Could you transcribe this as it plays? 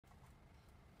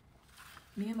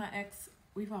Me and my ex,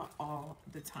 we fought all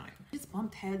the time. We just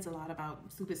bumped heads a lot about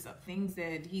stupid stuff. Things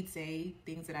that he'd say,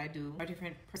 things that I do. Our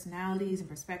different personalities and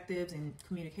perspectives and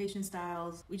communication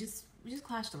styles. We just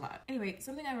clashed a lot. Anyway,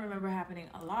 something I remember happening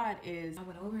a lot is I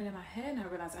went over it in my head and I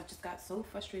realized I just got so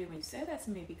frustrated when you said that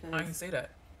to me because... I didn't say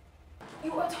that.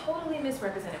 You are totally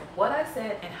misrepresenting what I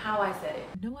said and how I said it.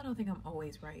 No, I don't think I'm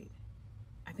always right.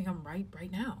 I think I'm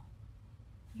right now.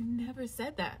 You never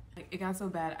said that. It got so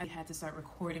bad I had to start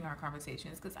recording our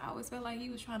conversations because I always felt like he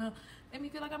was trying to make me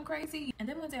feel like I'm crazy. And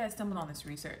then one day I stumbled on this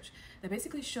research that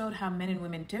basically showed how men and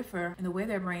women differ in the way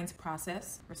their brains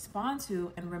process, respond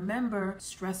to, and remember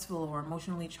stressful or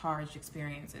emotionally charged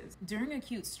experiences. During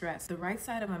acute stress, the right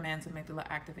side of a man's amygdala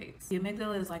activates. The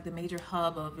amygdala is like the major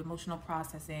hub of emotional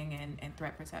processing and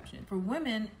threat perception. For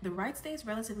women, the right stays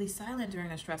relatively silent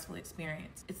during a stressful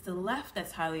experience. It's the left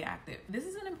that's highly active. This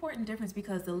is an important difference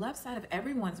because the left side of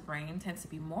everyone's brain tends to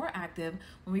be more active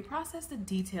when we process the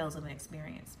details of an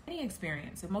experience. Any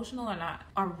experience, emotional or not.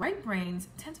 Our right brains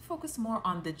tend to focus more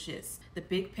on the gist, the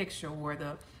big picture, or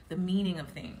the meaning of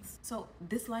things. So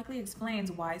this likely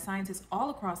explains why scientists all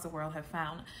across the world have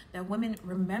found that women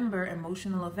remember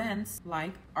emotional events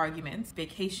like arguments,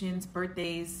 vacations,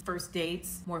 birthdays, first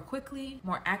dates more quickly,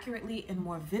 more accurately, and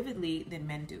more vividly than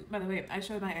men do. By the way, I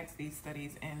showed my ex these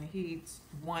studies and he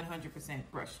 100%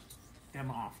 brushed them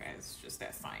off as just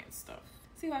that science stuff.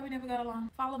 See why we never got along?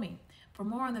 Follow me for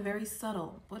more on the very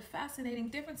subtle but fascinating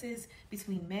differences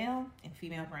between male and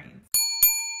female brains.